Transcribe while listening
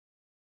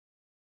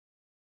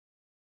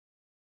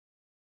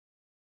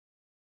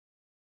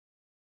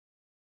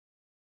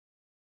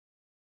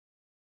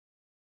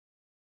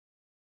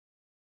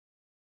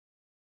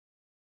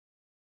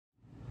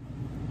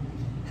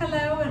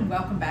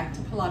welcome back to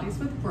Pilates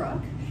with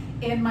Brooke.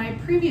 In my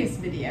previous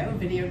video,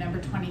 video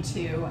number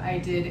 22, I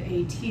did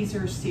a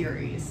teaser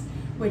series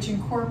which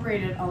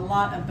incorporated a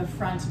lot of the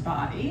front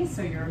body,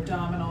 so your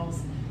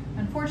abdominals,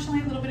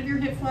 unfortunately a little bit of your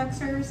hip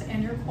flexors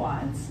and your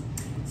quads.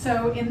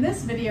 So in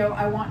this video,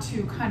 I want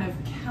to kind of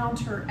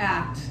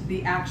counteract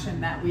the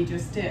action that we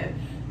just did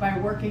by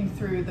working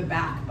through the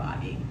back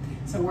body.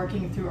 So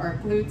working through our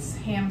glutes,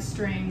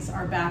 hamstrings,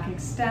 our back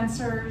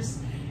extensors,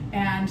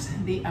 and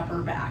the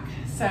upper back.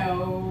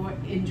 So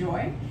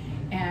enjoy,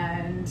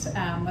 and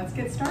let's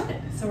get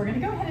started. So we're gonna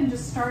go ahead and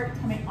just start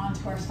coming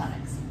onto our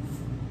stomachs.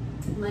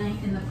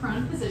 Laying in the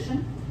prone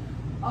position,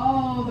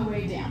 all the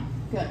way down.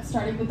 Good,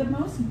 starting with the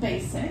most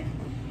basic.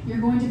 You're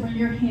going to bring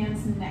your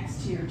hands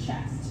next to your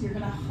chest. You're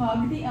gonna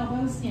hug the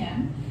elbows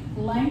in,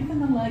 lengthen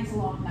the legs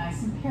long,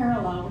 nice and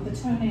parallel with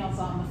the toenails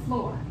on the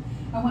floor.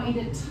 I want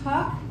you to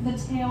tuck the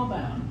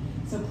tailbone.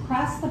 So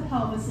press the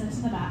pelvis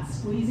into the mat,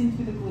 squeezing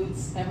through the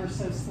glutes ever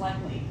so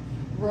slightly.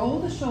 Roll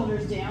the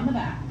shoulders down the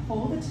back,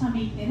 pull the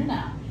tummy in and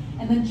up,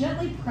 and then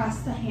gently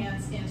press the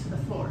hands into the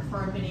floor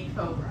for a mini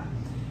cobra.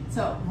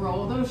 So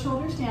roll those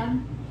shoulders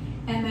down,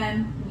 and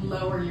then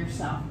lower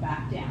yourself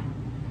back down.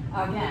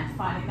 Again,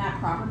 finding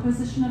that proper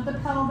position of the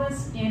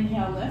pelvis.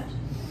 Inhale, lift.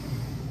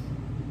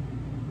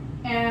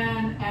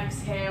 And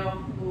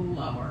exhale,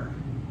 lower.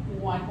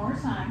 One more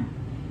time.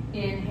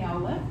 Inhale,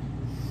 lift.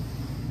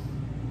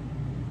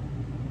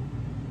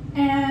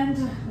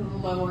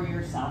 And lower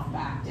yourself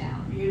back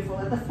down. Beautiful.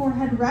 Let the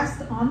forehead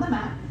rest on the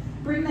mat.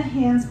 Bring the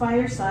hands by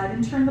your side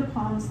and turn the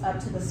palms up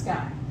to the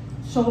sky.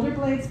 Shoulder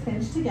blades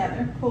pinch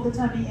together. Pull the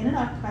tummy in and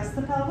up. Press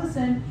the pelvis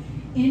in.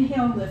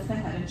 Inhale, lift the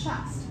head and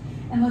chest.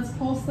 And let's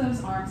pulse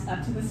those arms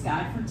up to the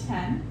sky for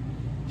 10.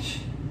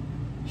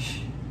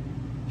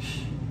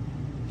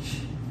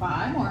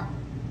 5 more.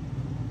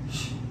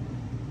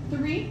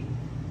 3.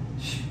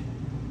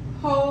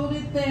 Hold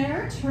it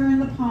there. Turn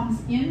the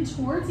palms in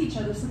towards each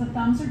other so the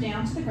thumbs are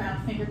down to the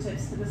ground,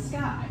 fingertips to the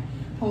sky.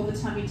 Pull the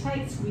tummy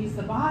tight, squeeze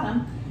the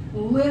bottom,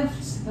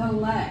 lift the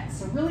legs.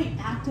 So really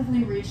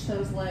actively reach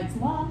those legs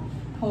long.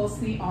 Pulse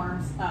the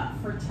arms up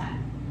for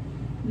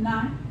 10.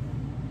 9,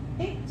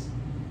 8,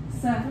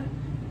 7,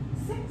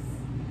 6,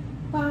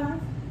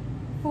 5,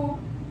 4,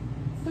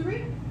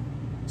 3,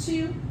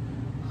 2,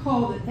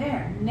 hold it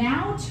there.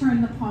 Now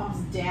turn the palms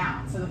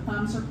down so the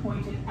thumbs are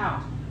pointed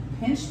out.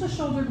 Pinch the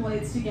shoulder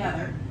blades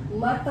together.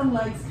 Let the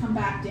legs come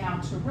back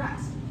down to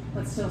rest.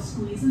 But still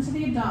squeeze into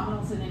the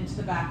abdominals and into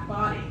the back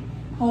body.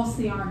 Pulse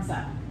the arms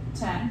up.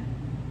 10,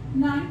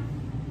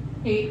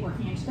 9, 8,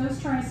 working into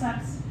those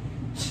triceps.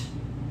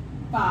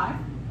 5,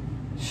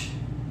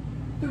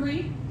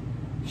 3,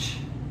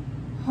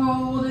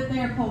 hold it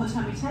there. Pull the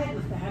tummy tight.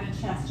 Lift the head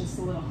and chest just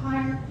a little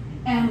higher.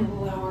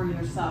 And lower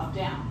yourself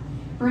down.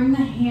 Bring the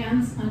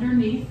hands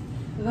underneath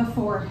the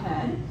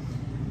forehead.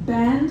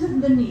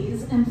 Bend the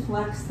knees and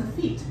flex the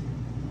feet.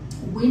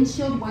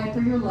 Windshield wiper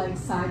your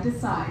legs side to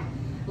side,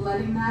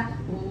 letting that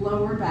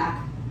lower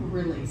back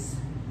release.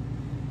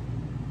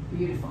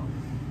 Beautiful.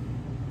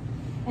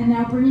 And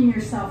now bringing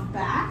yourself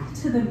back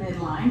to the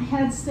midline,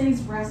 head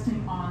stays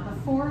resting on the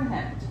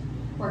forehead,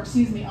 or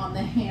excuse me, on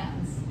the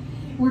hands.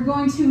 We're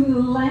going to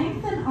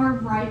lengthen our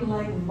right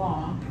leg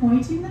long,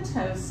 pointing the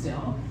toes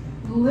still.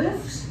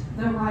 Lift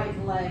the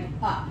right leg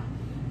up.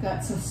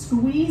 Good, so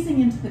squeezing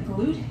into the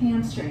glute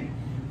hamstring.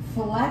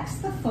 Flex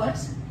the foot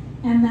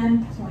and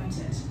then point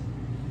it.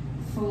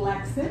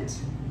 Flex it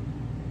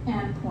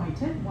and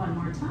point it. One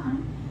more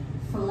time.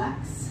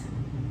 Flex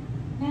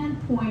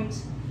and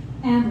point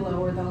and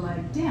lower the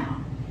leg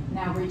down.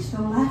 Now reach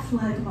the left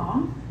leg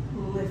long,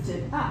 lift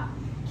it up.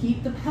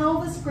 Keep the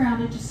pelvis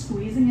grounded, just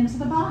squeezing into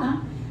the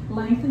bottom,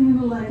 lengthening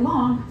the leg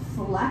long,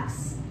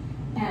 flex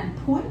and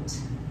point,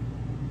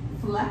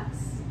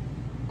 flex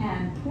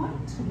and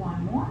point.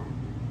 One more.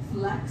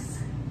 Flex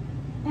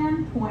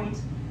and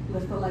point.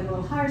 Lift the leg a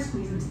little higher,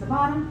 squeeze into the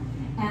bottom,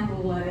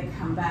 and let it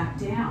come back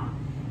down.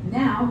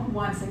 Now,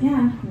 once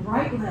again,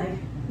 right leg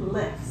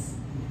lifts.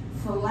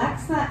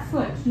 Flex that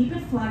foot, keep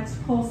it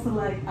flexed, pulse the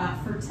leg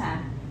up for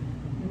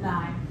 10,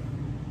 9,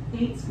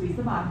 8, squeeze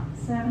the bottom,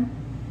 7,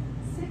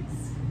 6,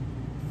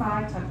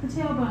 5, tuck the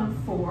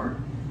tailbone, 4,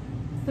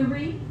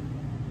 3,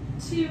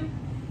 2,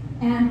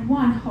 and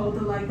 1. Hold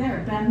the leg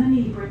there. Bend the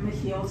knee, bring the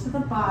heel to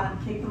the bottom,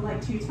 kick the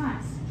leg 2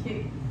 times.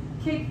 Kick,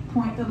 kick,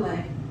 point the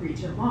leg,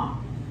 reach it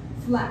long.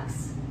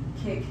 Flex,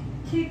 kick,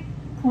 kick,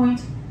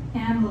 point,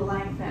 and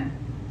lengthen.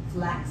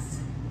 Flex,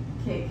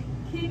 kick,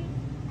 kick,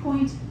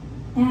 point,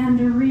 and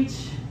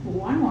reach.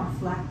 One more.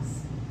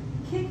 Flex,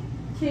 kick,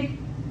 kick,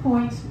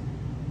 point,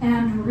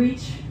 and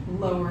reach.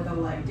 Lower the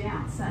leg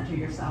down. Center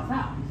yourself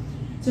out.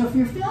 So if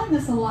you're feeling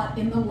this a lot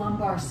in the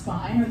lumbar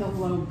spine or the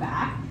low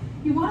back,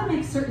 you want to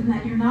make certain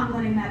that you're not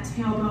letting that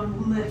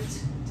tailbone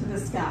lift to the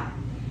sky.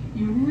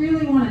 You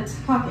really want to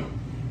tuck it.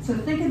 So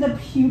think of the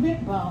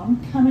pubic bone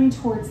coming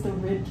towards the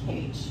rib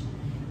cage.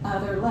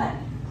 Other leg.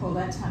 Pull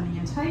that tummy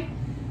in tight.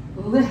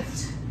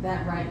 Lift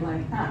that right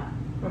leg up.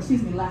 Or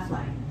excuse me, left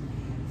leg.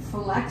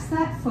 Flex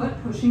that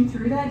foot, pushing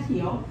through that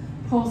heel.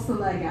 Pulse the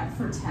leg up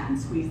for 10.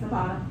 Squeeze the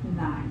bottom.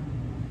 9,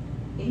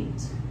 8,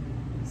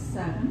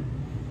 7,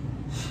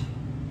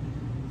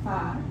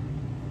 5,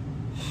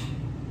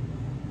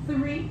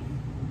 3.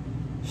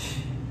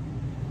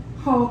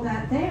 Hold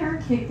that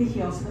there. Kick the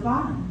heels to the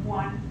bottom.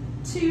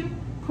 1, 2,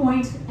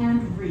 point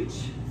and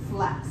reach.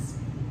 Flex.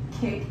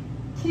 Kick,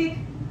 kick,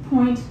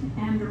 point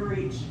and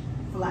reach.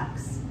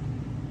 Flex.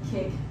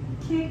 Kick,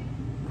 kick,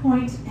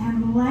 point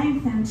and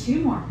lengthen.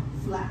 2 more.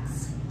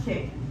 Flex.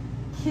 Kick,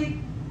 kick,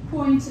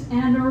 point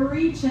and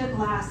reach it.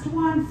 Last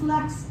one.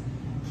 Flex.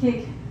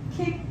 Kick,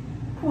 kick,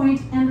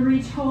 point and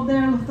reach. Hold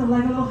there. Lift the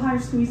leg a little higher.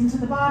 Squeeze into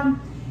the bottom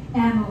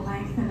and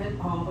lengthen it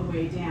all the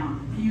way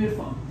down.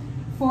 Beautiful.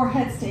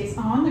 Forehead stays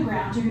on the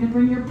ground. You're going to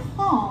bring your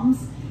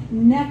palms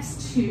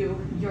next to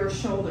your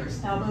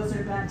shoulders. Elbows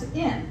are bent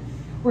in.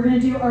 We're going to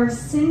do our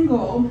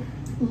single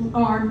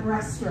arm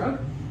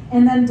breaststroke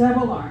and then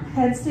double arm.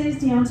 Head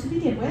stays down to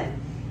begin with.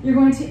 You're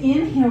going to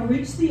inhale,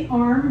 reach the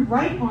arm,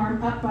 right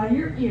arm up by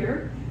your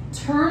ear,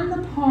 turn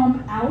the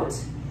palm out,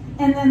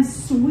 and then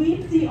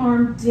sweep the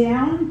arm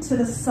down to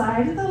the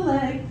side of the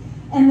leg,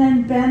 and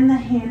then bend the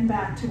hand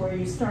back to where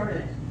you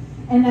started.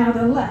 And now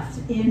the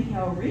left.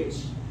 Inhale, reach.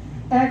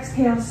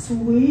 Exhale,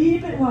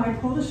 sweep it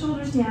wide, pull the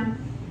shoulders down,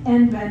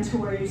 and bend to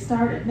where you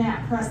started.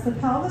 Now, press the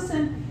pelvis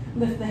in,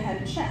 lift the head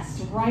and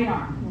chest. Right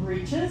arm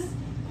reaches,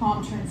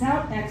 palm turns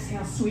out.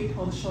 Exhale, sweep,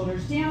 pull the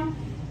shoulders down,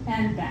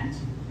 and bend.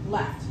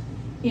 Left.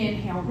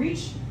 Inhale,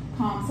 reach,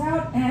 palms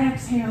out.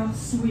 Exhale,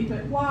 sweep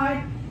it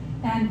wide,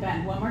 and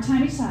bend. One more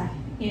time each side.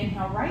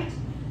 Inhale, right.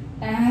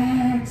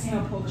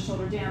 Exhale, pull the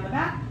shoulder down the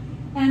back,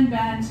 and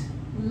bend.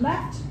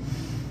 Left.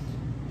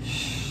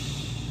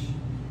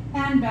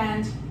 And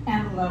bend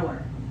and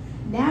lower.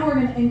 Now we're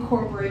going to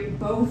incorporate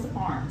both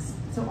arms.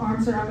 So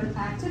arms are up and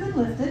active and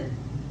lifted.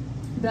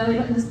 Belly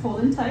button is pulled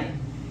in tight.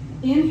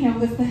 Inhale,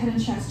 lift the head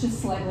and chest just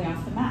slightly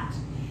off the mat.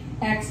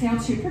 Exhale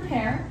to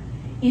prepare.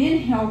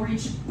 Inhale,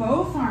 reach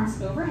both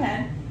arms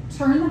overhead.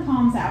 Turn the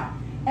palms out.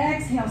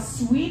 Exhale,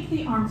 sweep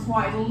the arms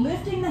wide,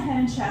 lifting the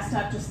head and chest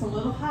up just a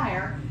little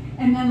higher,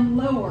 and then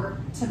lower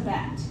to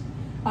bend.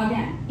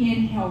 Again,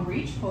 inhale,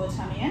 reach, pull the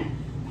tummy in,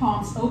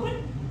 palms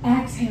open.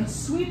 Exhale,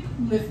 sweep,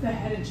 lift the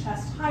head and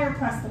chest higher,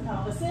 press the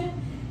pelvis in,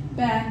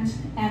 bend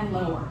and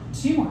lower.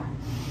 2 more.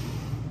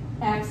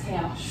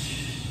 Exhale,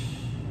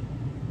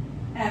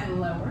 and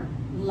lower.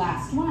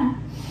 Last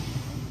one.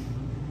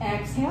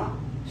 Exhale,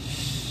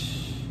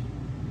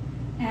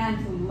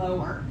 and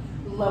lower.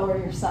 Lower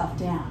yourself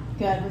down.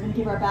 Good. We're going to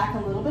give our back a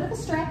little bit of a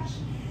stretch.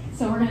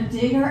 So we're going to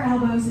dig our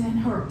elbows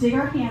in, or dig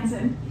our hands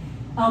in.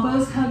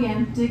 Elbows hug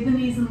in, dig the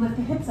knees and lift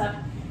the hips up,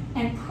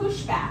 and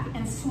push back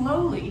and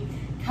slowly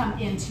come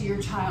into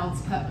your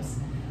child's pose,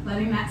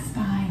 letting that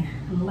spine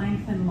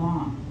lengthen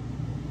long.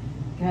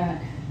 Good.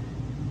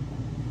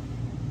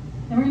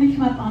 Then we're going to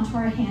come up onto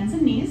our hands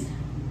and knees.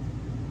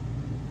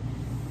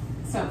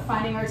 So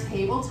finding our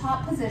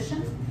tabletop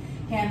position,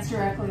 hands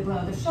directly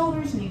below the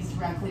shoulders, knees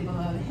directly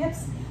below the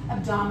hips,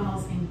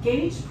 abdominals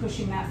engaged,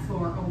 pushing that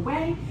floor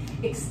away.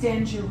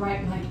 Extend your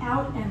right leg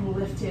out and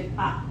lift it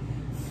up.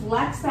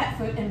 Flex that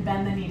foot and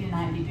bend the knee to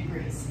 90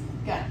 degrees.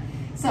 Good.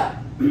 So,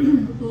 a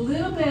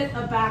little bit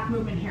of back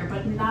movement here,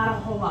 but not a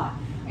whole lot.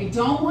 I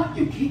don't want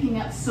you kicking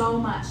up so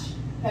much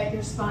that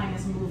your spine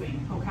is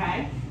moving,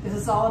 okay? This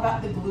is all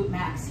about the glute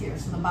max here,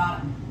 so the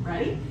bottom.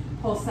 Ready?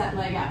 Pulse that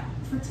leg up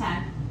for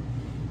 10,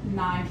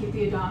 9, keep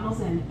the abdominals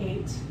in,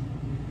 8,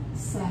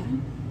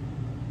 7,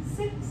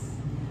 6,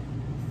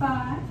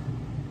 5,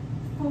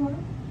 4,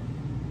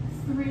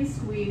 3,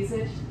 squeeze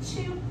it,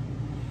 2,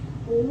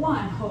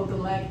 1, hold the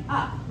leg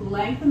up,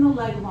 lengthen the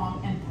leg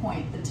long and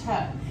point the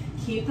toe.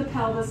 Keep the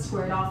pelvis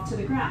squared off to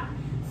the ground.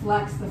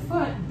 Flex the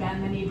foot,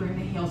 bend the knee, bring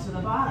the heel to the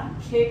bottom.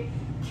 Kick,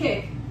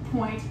 kick,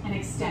 point, and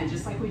extend,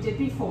 just like we did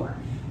before.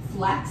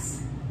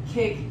 Flex,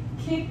 kick,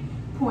 kick,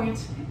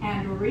 point,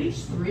 and reach.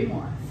 3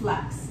 more.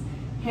 Flex.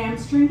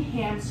 Hamstring,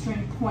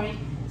 hamstring, point,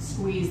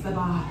 squeeze the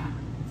bottom.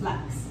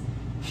 Flex.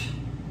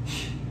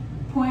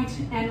 Point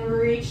and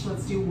reach.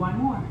 Let's do 1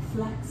 more.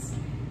 Flex,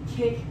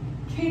 kick,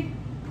 kick,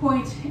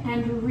 point,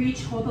 and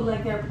reach. Hold the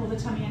leg there, pull the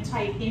tummy in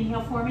tight.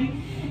 Inhale for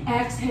me.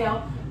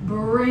 Exhale.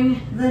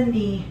 Bring the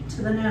knee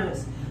to the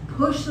nose.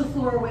 Push the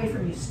floor away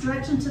from you.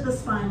 Stretch into the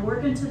spine,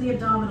 work into the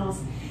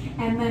abdominals,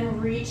 and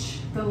then reach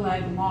the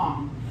leg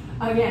long.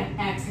 Again,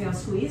 exhale,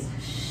 squeeze.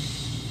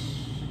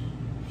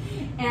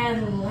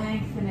 And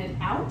lengthen it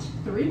out.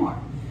 3 more.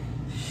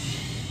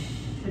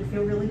 Should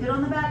feel really good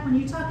on the back when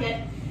you tuck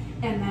it.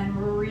 And then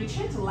reach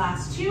it.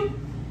 Last 2.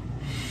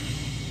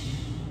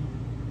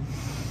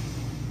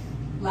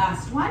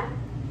 Last 1.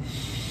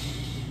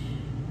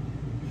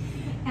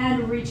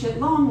 And reach it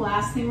long.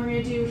 Last thing we're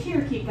going to do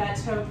here, keep that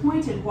toe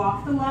pointed.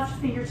 Walk the left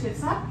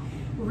fingertips up.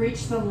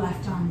 Reach the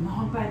left arm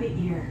long by the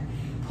ear.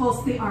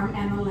 Pulse the arm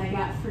and the leg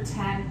out for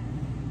 10,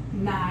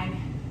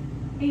 9,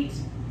 8,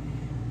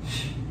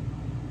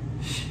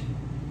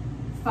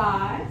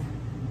 5,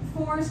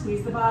 4,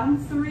 squeeze the bottom,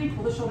 3,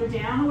 pull the shoulder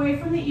down away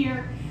from the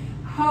ear.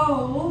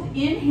 Hold,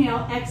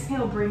 inhale,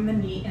 exhale, bring the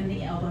knee and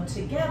the elbow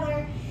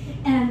together,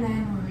 and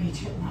then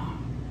reach it long.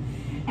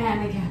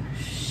 And again,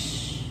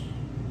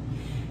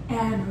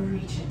 and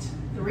reach it.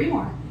 3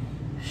 more.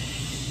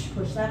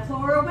 Push that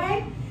floor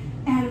away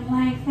and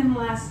lengthen.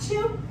 Last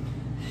two.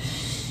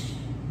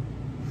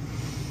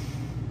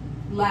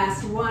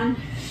 Last one.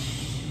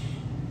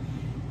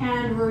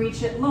 And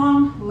reach it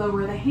long.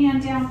 Lower the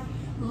hand down.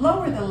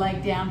 Lower the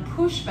leg down.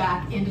 Push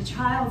back into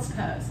child's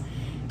pose.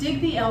 Dig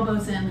the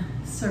elbows in.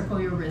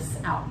 Circle your wrists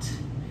out.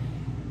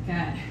 Good.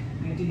 I'm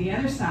going to do the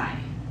other side.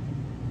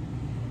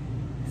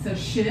 So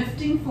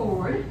shifting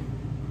forward.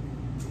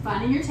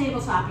 Finding your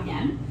tabletop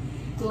again.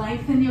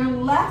 Lengthen your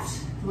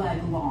left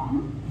leg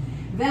long.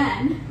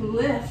 Then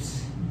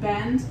lift,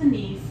 bend the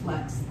knee,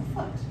 flex the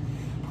foot.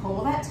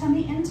 Pull that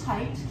tummy in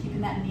tight,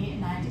 keeping that knee at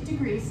 90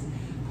 degrees.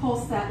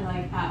 Pulse that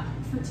leg up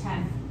for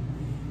 10,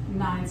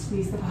 9,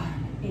 squeeze the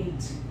bottom,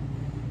 8,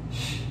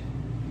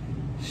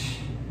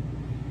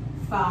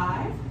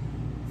 5,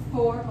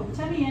 4, pull the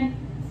tummy in,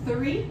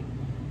 3,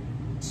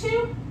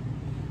 2,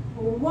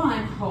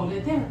 1, hold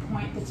it there,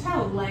 point the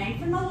toe,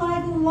 lengthen the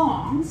leg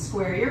long,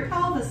 square your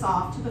pelvis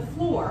off to the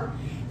floor,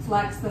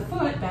 flex the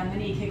foot, bend the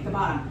knee, kick the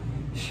bottom.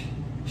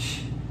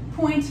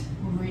 Point,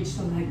 reach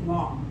the leg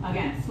long.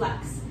 Again,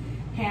 flex.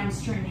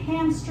 Hamstring,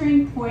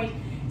 hamstring, point,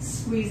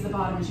 squeeze the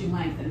bottom as you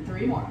lengthen.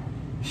 3 more.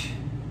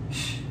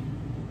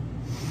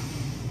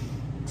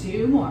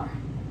 2 more.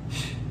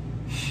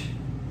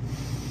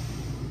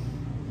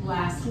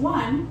 Last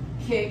one.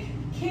 Kick,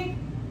 kick,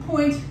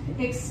 point,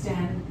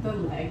 extend the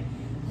leg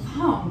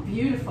long.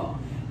 Beautiful.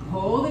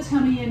 Pull the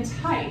tummy in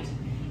tight.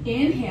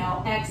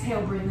 Inhale,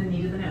 exhale, bring the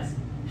knee to the nose.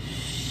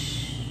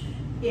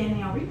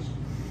 Inhale, reach.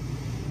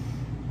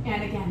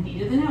 And again, knee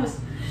to the nose.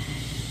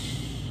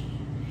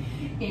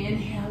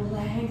 Inhale,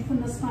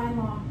 lengthen the spine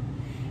long.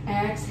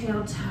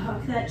 Exhale,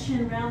 tuck that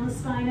chin round the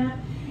spine up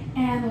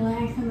and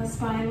lengthen the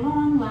spine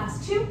long.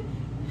 Last 2.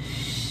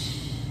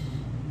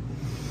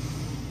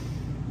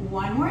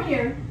 1 more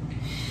here.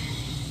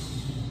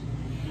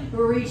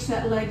 Reach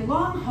that leg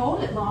long,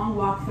 hold it long,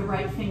 walk the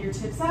right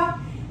fingertips out,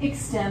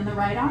 extend the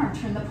right arm,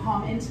 turn the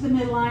palm into the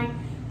midline,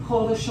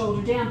 pull the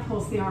shoulder down,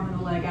 pulse the arm and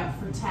the leg out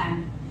for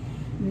 10,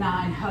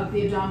 9, hug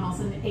the abdominals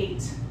in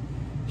 8,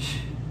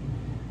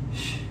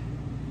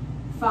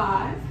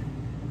 5,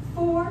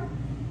 4,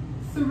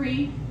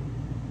 3,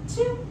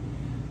 2,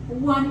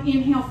 1.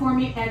 Inhale for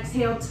me,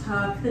 exhale,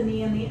 tuck the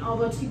knee and the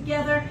elbow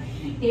together.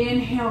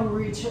 Inhale,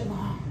 reach it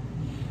long.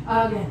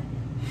 Again.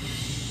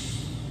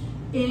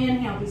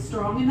 Inhale, be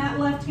strong in that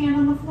left hand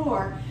on the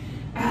floor.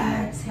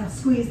 Exhale,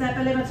 squeeze that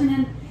belly button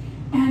in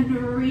and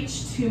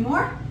reach. 2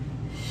 more.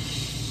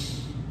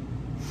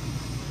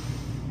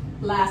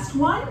 Last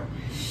one.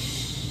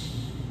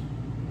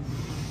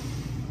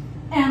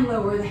 And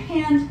lower the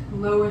hand,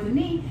 lower the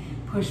knee,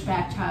 push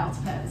back child's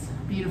pose.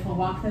 Beautiful,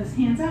 walk those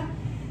hands up,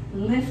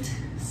 lift,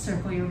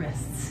 circle your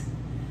wrists.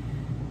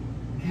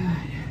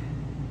 Good,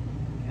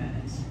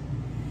 good.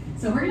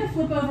 So we're gonna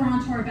flip over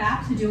onto our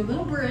back to do a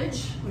little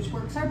bridge, which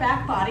works our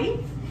back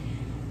body.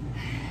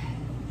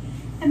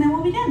 And then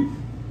we'll be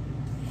done.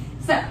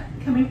 So,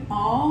 coming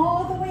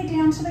all the way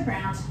down to the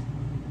ground,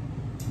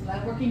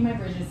 love working my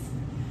bridges.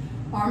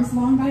 Arms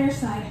long by your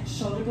side,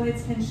 shoulder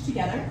blades pinched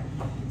together.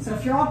 So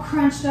if you're all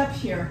crunched up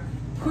here,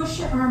 push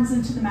your arms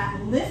into the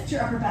mat, lift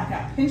your upper back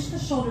up, pinch the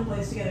shoulder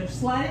blades together,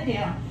 slide it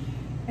down,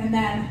 and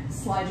then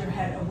slide your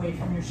head away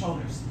from your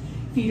shoulders.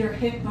 Feet are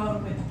hip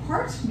bone width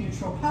apart,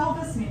 neutral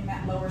pelvis, meaning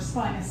that lower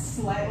spine is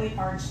slightly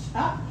arched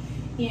up.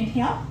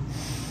 Inhale.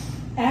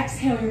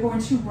 Exhale, you're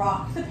going to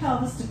rock the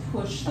pelvis to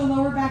push the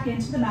lower back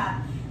into the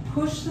mat,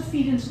 push the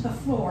feet into the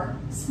floor,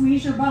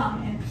 squeeze your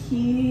bum, and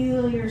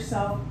peel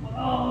yourself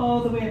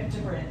all the way up to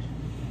bridge.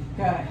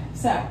 Good.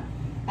 So,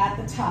 at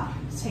the top,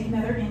 take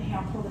another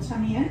inhale, pull the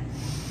tummy in,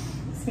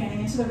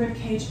 expanding into the rib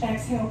cage.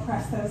 Exhale,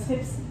 press those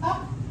hips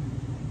up,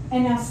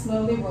 and now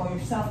slowly roll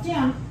yourself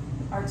down,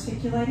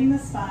 articulating the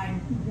spine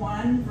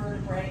 1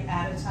 vertebrae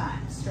at a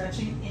time,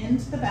 stretching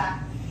into the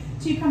back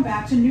till you come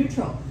back to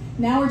neutral.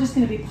 Now we're just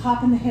going to be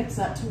popping the hips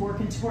up to work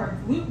into our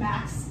glute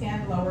max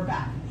and lower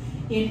back.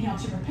 Inhale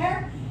to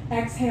prepare.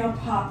 Exhale,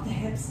 pop the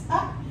hips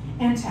up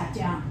and tap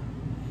down.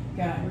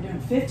 Good. We're doing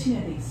 15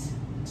 of these.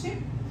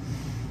 2.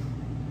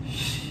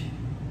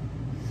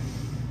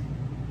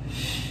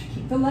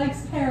 Keep the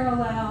legs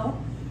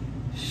parallel.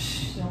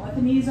 Don't let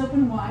the knees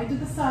open wide to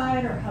the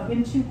side or hug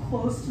in too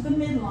close to the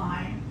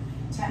midline.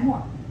 10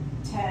 more.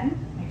 10.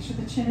 Make sure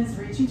the chin is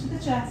reaching to the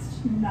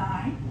chest.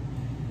 9.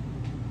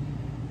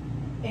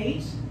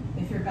 8.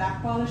 If your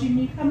back bothers you when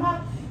you come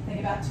up, think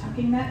about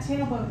tucking that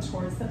tailbone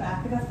towards the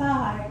back of the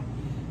thigh.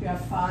 You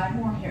have 5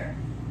 more here.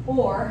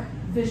 Or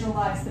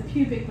visualize the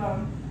pubic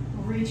bone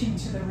reaching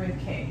to the rib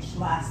cage.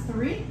 Last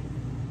 3.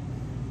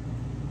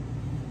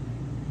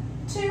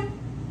 2.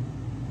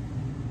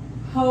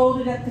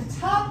 Hold it at the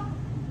top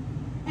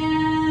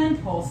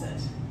and pulse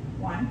it.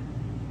 1,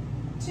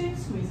 2,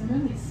 squeeze and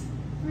release.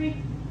 3,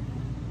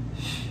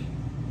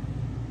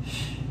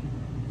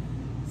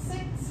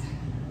 6,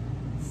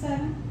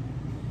 7,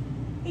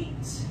 8,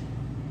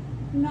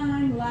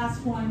 9,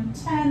 last one,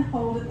 10,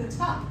 hold at the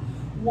top.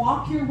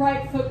 Walk your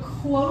right foot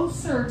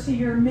closer to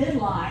your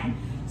midline,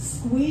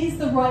 squeeze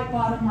the right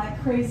bottom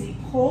like crazy,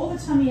 pull the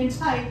tummy in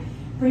tight,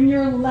 Bring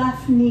your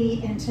left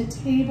knee into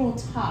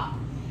tabletop.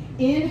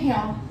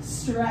 Inhale,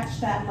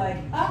 stretch that leg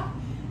up.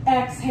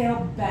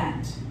 Exhale,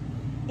 bend.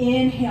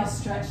 Inhale,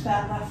 stretch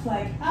that left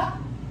leg up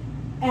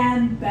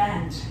and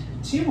bend.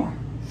 2 more.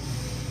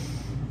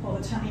 Pull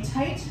the tummy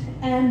tight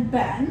and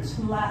bend.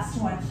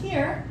 Last one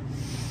here.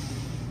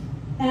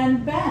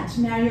 And bend.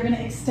 Now you're going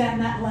to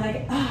extend that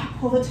leg up.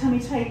 Pull the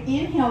tummy tight.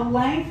 Inhale,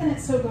 lengthen it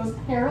so it goes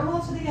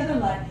parallel to the other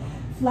leg.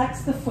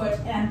 Flex the foot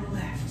and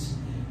lift.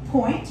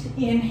 Point.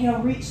 Inhale,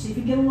 reach. See if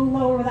you can get a little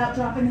lower without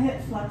dropping the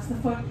hip. Flex the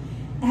foot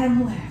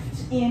and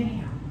lift.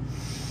 Inhale.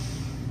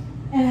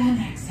 And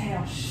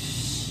exhale.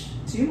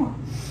 2 more.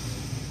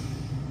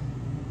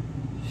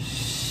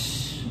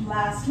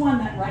 Last one.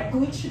 That right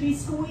glute should be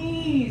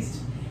squeezed.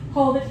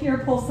 Hold it here.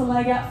 Pulse the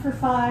leg out for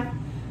 5,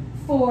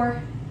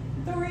 4,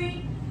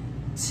 3,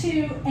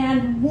 2,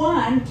 and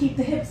 1. Keep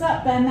the hips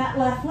up. Bend that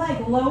left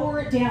leg.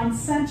 Lower it down.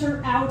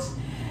 Center out.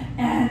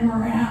 And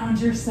round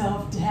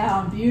yourself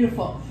down.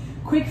 Beautiful.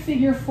 Quick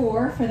figure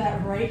 4 for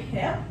that right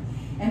hip.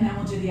 And then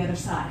we'll do the other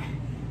side.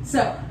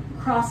 So,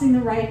 crossing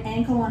the right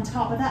ankle on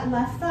top of that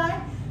left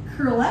thigh.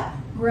 Curl up.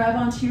 Grab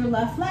onto your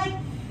left leg.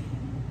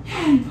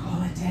 And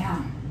pull it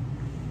down.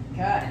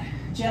 Good.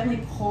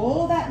 Gently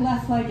pull that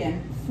left leg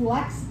in.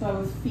 Flex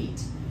both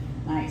feet.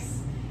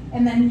 Nice.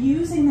 And then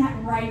using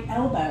that right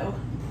elbow,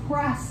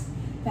 press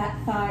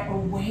that thigh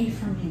away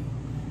from you.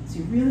 So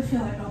you really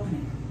feel it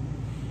opening.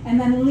 And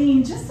then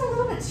lean just a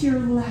little bit to your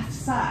left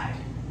side.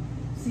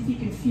 See if you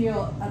can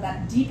feel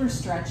that deeper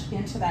stretch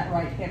into that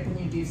right hip when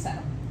you do so.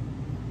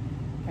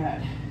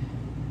 Good.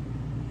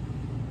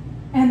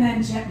 And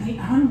then gently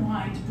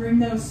unwind. Bring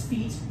those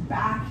feet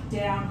back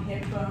down,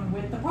 hip bone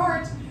width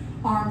apart.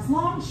 Arms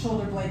long,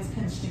 shoulder blades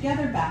pinched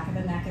together, back of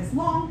the neck is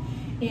long.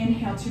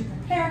 Inhale to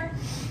prepare.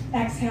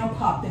 Exhale,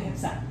 pop the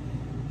hips up.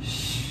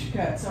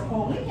 Good. So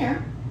holding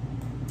here.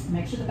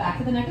 Make sure the back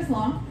of the neck is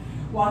long.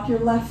 Walk your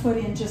left foot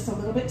in just a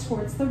little bit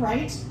towards the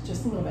right,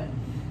 just a little bit.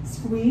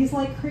 Squeeze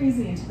like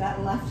crazy into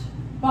that left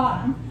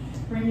bottom.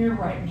 Bring your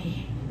right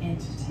knee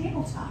into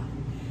tabletop.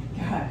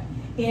 Good.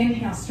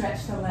 Inhale,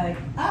 stretch the leg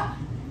up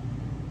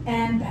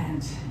and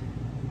bend.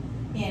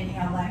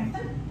 Inhale,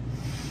 lengthen.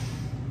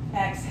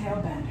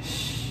 Exhale, bend.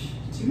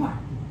 2 more.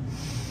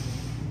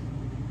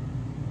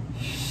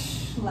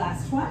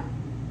 Last one.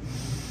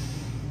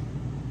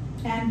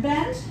 And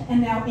bend.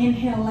 And now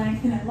inhale,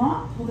 lengthen it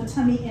long. Pull the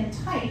tummy in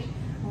tight.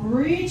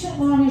 Reach it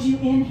long as you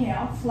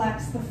inhale.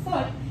 Flex the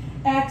foot.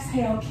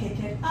 Exhale, kick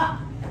it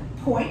up.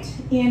 Point.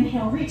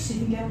 Inhale, reach. So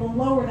you can get a little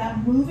lower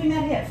without moving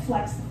that hip.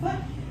 Flex the foot.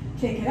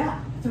 Kick it up.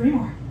 3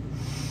 more.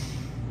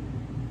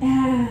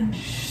 And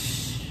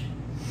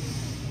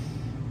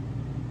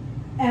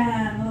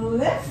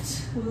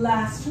lift.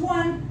 Last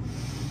one.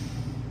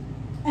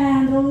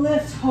 And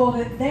lift. Hold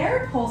it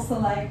there. Pulse the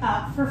leg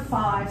up for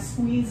 5.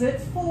 Squeeze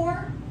it.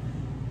 4,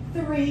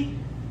 3,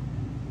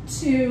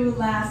 2.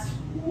 Last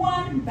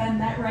one. Bend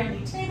that right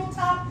knee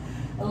tabletop.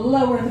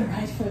 Lower the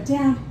right foot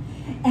down.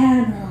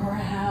 And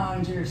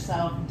round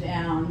yourself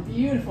down.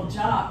 Beautiful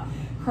job.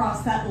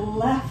 Cross that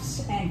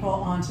left ankle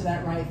onto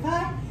that right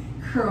thigh.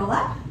 Curl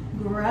up.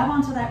 Grab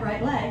onto that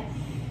right leg.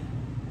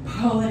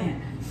 Pull it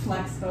in.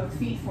 Flex both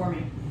feet for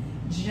me.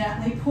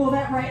 Gently pull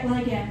that right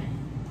leg in.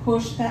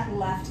 Push that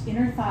left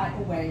inner thigh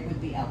away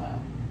with the elbow.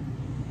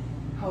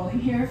 Holding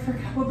here for a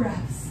couple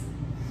breaths.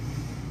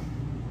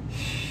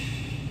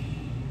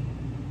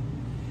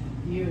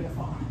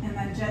 Beautiful. And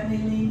then gently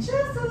lean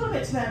just a little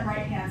bit to that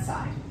right hand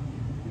side.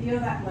 Feel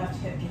that left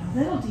hip get a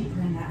little deeper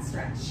in that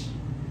stretch.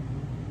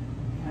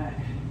 Good.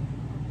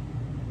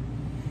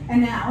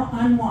 And now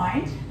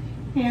unwind.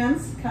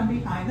 Hands come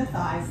behind the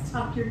thighs.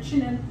 Tuck your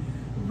chin in.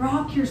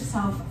 Rock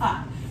yourself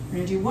up. We're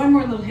going to do one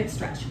more little hip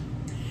stretch.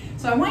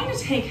 So I want you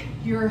to take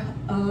your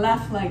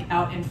left leg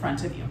out in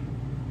front of you.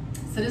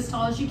 Sit as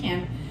tall as you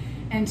can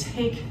and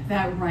take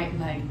that right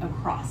leg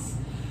across.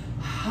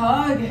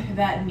 Hug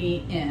that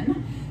knee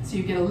in so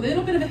you get a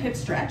little bit of a hip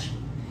stretch.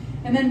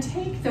 And then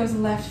take those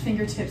left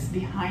fingertips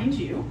behind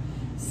you.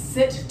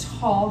 Sit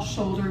tall,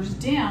 shoulders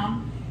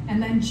down,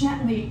 and then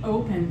gently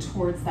open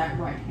towards that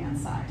right hand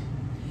side.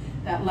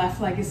 That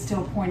left leg is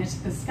still pointed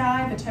to the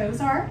sky, the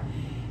toes are,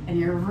 and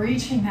you're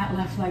reaching that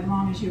left leg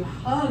long as you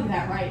hug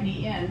that right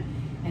knee in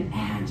and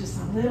add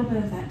just a little bit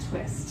of that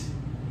twist.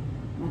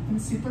 Nothing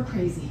super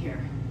crazy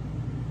here.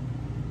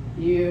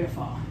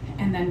 Beautiful.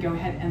 And then go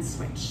ahead and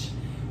switch.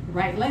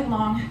 Right leg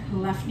long,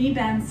 left knee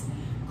bends,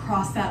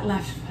 cross that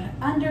left foot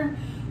under,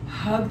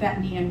 hug that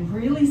knee and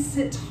really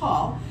sit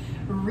tall.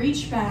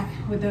 Reach back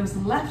with those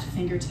left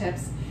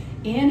fingertips.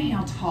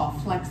 Inhale tall,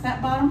 flex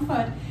that bottom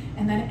foot,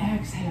 and then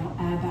exhale,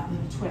 add that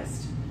little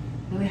twist.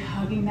 Really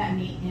hugging that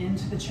knee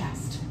into the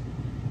chest.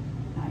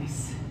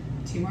 Nice.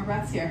 2 more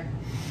breaths here.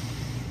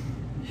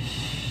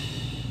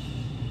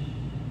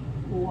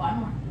 1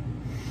 more.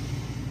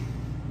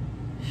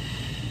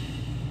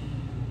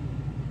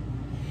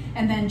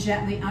 And then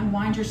gently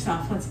unwind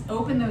yourself. Let's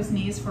open those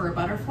knees for a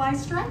butterfly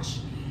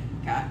stretch.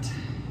 Good.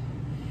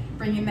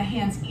 Bringing the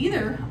hands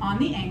either on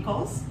the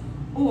ankles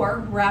or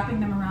wrapping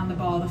them around the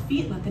ball of the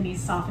feet. Let the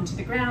knees soften to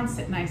the ground,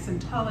 sit nice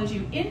and tall as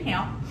you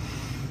inhale,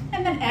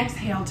 and then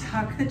exhale,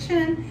 tuck the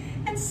chin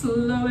and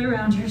slowly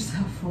round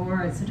yourself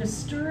forward. So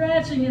just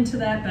stretching into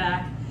that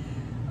back,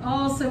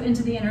 also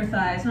into the inner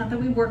thighs. Not that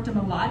we worked them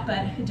a lot, but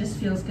it just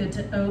feels good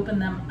to open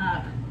them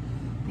up.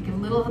 Think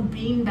of little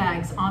bean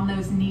bags on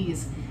those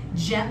knees,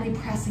 gently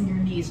pressing your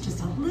knees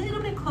just a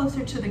little bit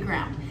closer to the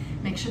ground.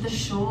 Make sure the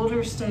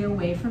shoulders stay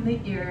away from the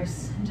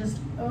ears and just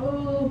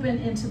open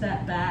into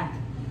that back.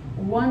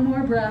 One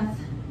more breath.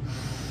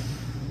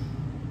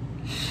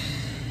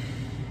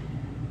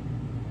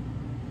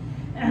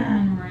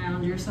 And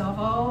round yourself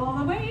all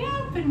the way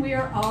up, and we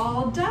are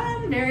all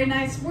done. Very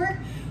nice work.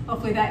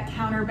 Hopefully that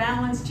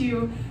counterbalanced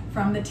you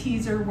from the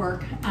teaser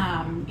work.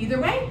 Either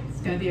way,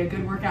 it's going to be a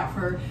good workout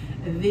for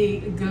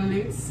the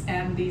glutes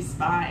and the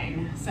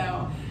spine.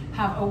 So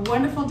have a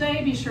wonderful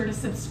day. Be sure to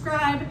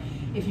subscribe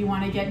if you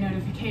want to get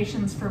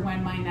notifications for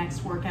when my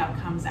next workout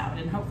comes out.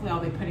 And hopefully I'll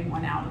be putting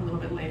one out a little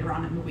bit later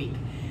on in the week.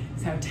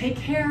 So take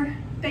care.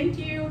 Thank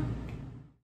you.